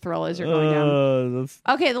really is a thrill as you're going down. That's-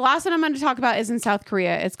 Okay, the last one I'm going to talk about is in South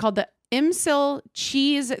Korea. It's called the Imsil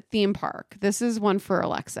Cheese Theme Park. This is one for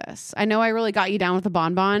Alexis. I know I really got you down with the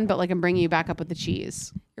bonbon, but like I'm bringing you back up with the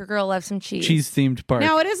cheese. Your girl loves some cheese. cheese themed park.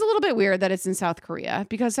 Now, it is a little bit weird that it's in South Korea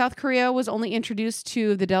because South Korea was only introduced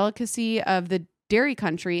to the delicacy of the dairy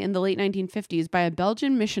country in the late 1950s by a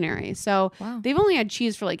Belgian missionary. So Wow. they've only had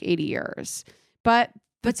cheese for like 80 years. But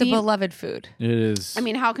It's a beloved food. It is. I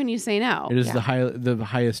mean, how can you say no? it is yeah. the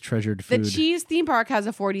highest treasured The food. Cheese Theme Park has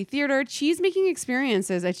a 4D theater, cheese making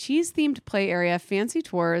experiences, a cheese themed play area, fancy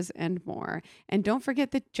tours, and more. And don't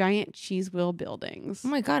forget the giant cheese wheel buildings, Oh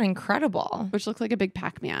my God, incredible. which looks like a big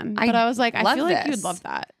Pac-Man. I But I was like, I love feel like this. you'd love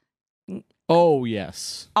that. Oh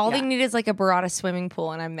yes. All Yeah. they need is like a Barada swimming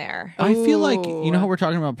pool, and I'm there. I feel like Ooh. you know how we're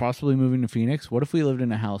talking about possibly moving to Phoenix. What if we lived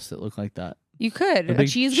in a house that looked like that? You could. A big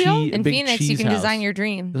cheese wheel? In big Phoenix, you cheese can design house. your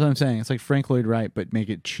dream. That's what I'm saying. It's like Frank Lloyd Wright, but make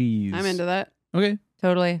it cheese. I'm into that. Okay.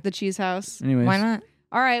 Totally. The cheese house. Anyways, Why not?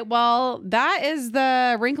 All right. Well, that is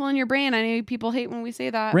the wrinkle in your brain. I know people hate when we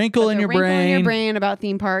say that. Wrinkle but in the your wrinkle in your brain. brain about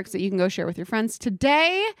theme parks that you can go share with your friends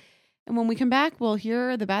today. And when we come back, we'll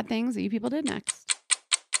hear the bad things that you people did next.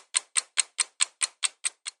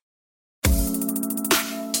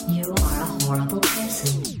 You are a horrible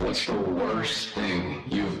person. What's the worst thing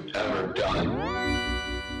you've ever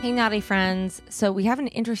done? Hey, naughty friends. So we have an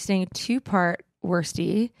interesting 2-part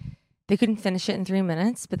worsty. They couldn't finish it in 3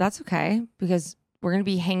 minutes, but that's okay because we're going to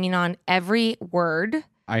be hanging on every word.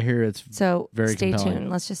 I hear it's So Very stay compelling. tuned.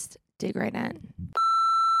 Let's just dig right in.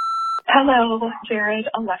 Hello, Jared,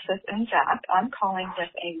 Alexis, and Jack. I'm calling with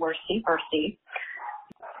a worsty firsty.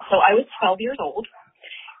 So I was 12 years old,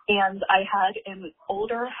 and I had an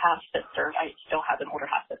older half-sister. I still have an older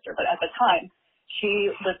half-sister, but at the time, she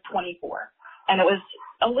was 24. And it was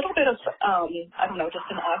a little bit of, I don't know, just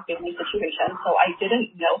an odd family situation. So I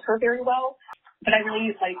didn't know her very well, but I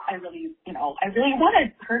really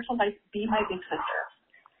wanted her to, be my big sister.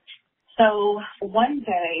 So one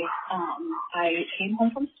day, I came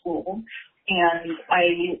home from school and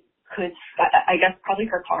I guess probably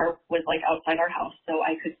her car was outside our house. So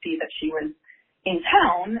I could see that she was in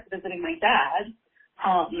town visiting my dad.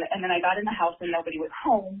 And then I got in the house and nobody was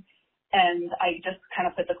home. And I just kind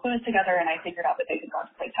of put the clues together and I figured out that they had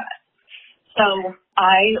gone to play tennis. So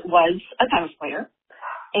I was a tennis player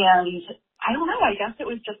and I don't know, I guess it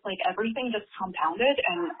was just everything just compounded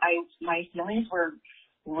and my feelings were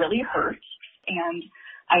really hurt, and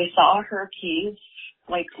I saw her keys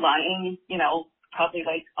lying, probably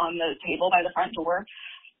on the table by the front door,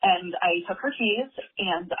 and I took her keys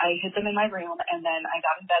and I hid them in my room, and then I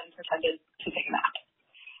got in bed and pretended to take a nap.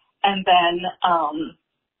 And then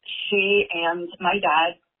she and my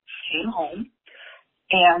dad came home,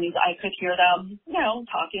 and I could hear them,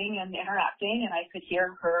 talking and interacting, and I could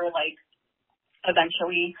hear her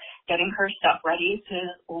eventually getting her stuff ready to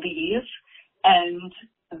leave. And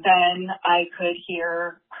then I could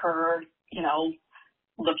hear her,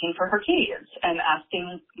 looking for her keys and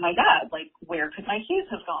asking my dad, where could my keys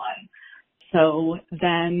have gone? So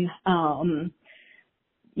then,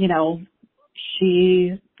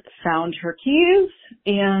 she found her keys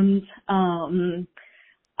and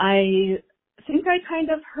I think I kind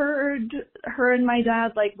of heard her and my dad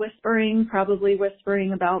probably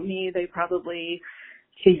whispering about me. They probably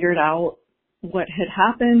figured out what had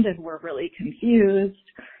happened and were really confused.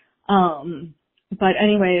 But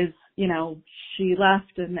anyways, she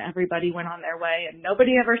left and everybody went on their way and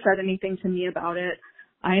nobody ever said anything to me about it.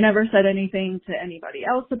 I never said anything to anybody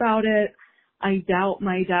else about it. I doubt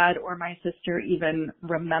my dad or my sister even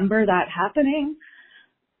remember that happening.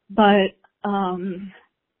 But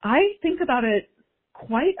I think about it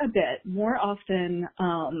quite a bit, more often,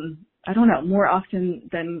 more often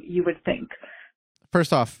than you would think.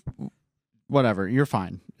 First off, whatever, you're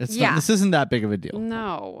fine. Yeah. This isn't that big of a deal.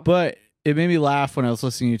 No. But it made me laugh when I was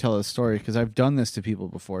listening to you tell this story because I've done this to people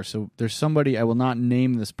before. So there's somebody, I will not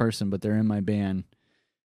name this person, but they're in my band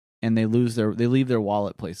and they leave their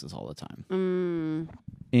wallet places all the time.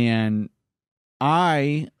 And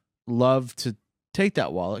I love to take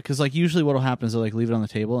that wallet because usually what'll happen is they'll leave it on the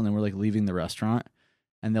table and then we're leaving the restaurant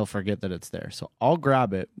and they'll forget that it's there. So I'll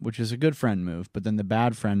grab it, which is a good friend move. But then the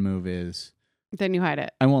bad friend move is Then you hide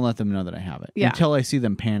it. I won't let them know that I have it until I see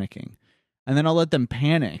them panicking. And then I'll let them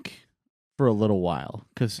panic for a little while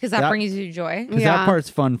because that brings you joy. Because that part's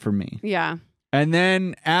fun for me. Yeah. And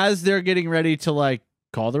then as they're getting ready to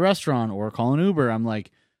call the restaurant or call an Uber. I'm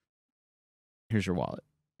like, here's your wallet.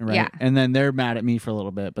 Right. Yeah. And then they're mad at me for a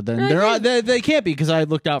little bit, but then they can't be because I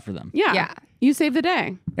looked out for them. Yeah. Yeah. You saved the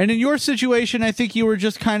day. And in your situation, I think you were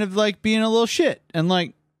just kind of like being a little shit, and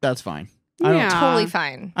like that's fine. I don't. Totally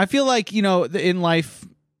fine. I feel like in life,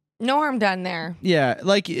 No harm done there. yeah,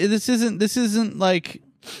 like this isn't like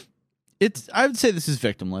it's. I would say this is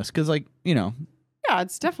victimless because Yeah,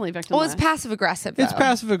 it's definitely victimless. Well, it's passive aggressive. it's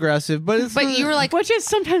passive aggressive, but it's But you were like, which is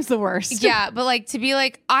sometimes the worst. yeah, but like to be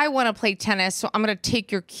like, I want to play tennis, so I'm gonna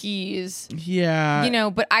take your keys. yeah,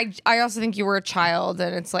 But I also think you were a child,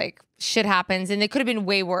 and it's like shit happens, and it could have been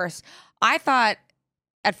way worse. I thought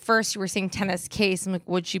at first you were saying tennis case. I'm like,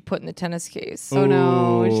 what'd she put in the tennis case? Oh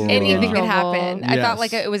no. Anything could happen. I Yes. thought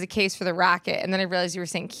like it was a case for the racket, and then I realized you were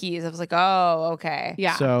saying keys. I was like, oh, okay.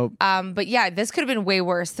 Yeah. So But yeah, this could have been way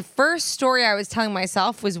worse. The first story I was telling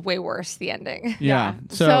myself was way worse. The ending. yeah,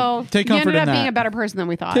 so take you comfort ended in up that. being a better person than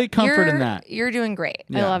we thought. Take comfort in that. You're doing great.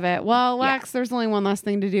 I love it. Well, Lex, there's only one last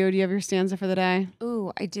thing to do. Do you have your stanza for the day?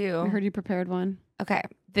 Ooh, I do. I heard you prepared one. Okay.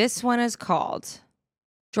 This one is called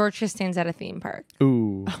George Costanza at a Theme Park.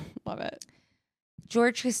 Ooh, Love it.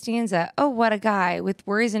 George Costanza, oh, what a guy with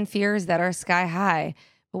worries and fears that are sky high.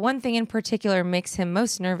 But one thing in particular makes him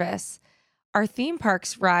most nervous are theme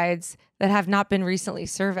parks rides that have not been recently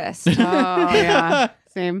serviced. Oh, yeah.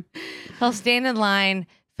 Same. He'll stand in line,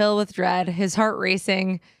 filled with dread, his heart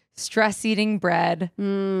racing, stress eating bread.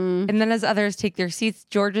 And then as others take their seats,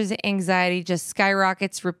 George's anxiety just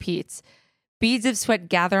skyrockets, repeats. Beads of sweat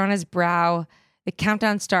gather on his brow. The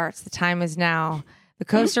countdown starts. The time is now. The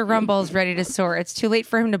coaster rumbles, ready to soar. It's too late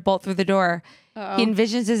for him to bolt through the door. He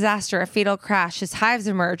envisions disaster, a fatal crash. His hives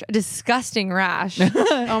emerge, a disgusting rash.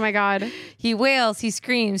 Oh my God. He wails, he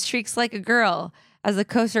screams, shrieks like a girl as the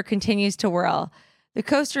coaster continues to whirl. The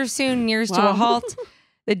coaster soon nears to a halt.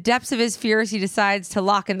 The depths of his fears he decides to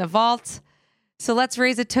lock in the vault. So let's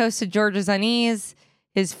raise a toast to George's unease,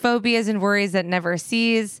 his phobias and worries that never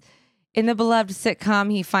cease. In the beloved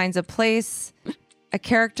sitcom, he finds a place, a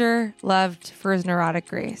character loved for his neurotic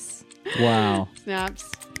grace. wow, Snaps.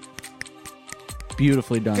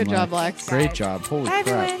 beautifully done. Good job, Lex. Great job. Holy Bye, crap.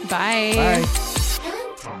 everyone. Bye. Bye.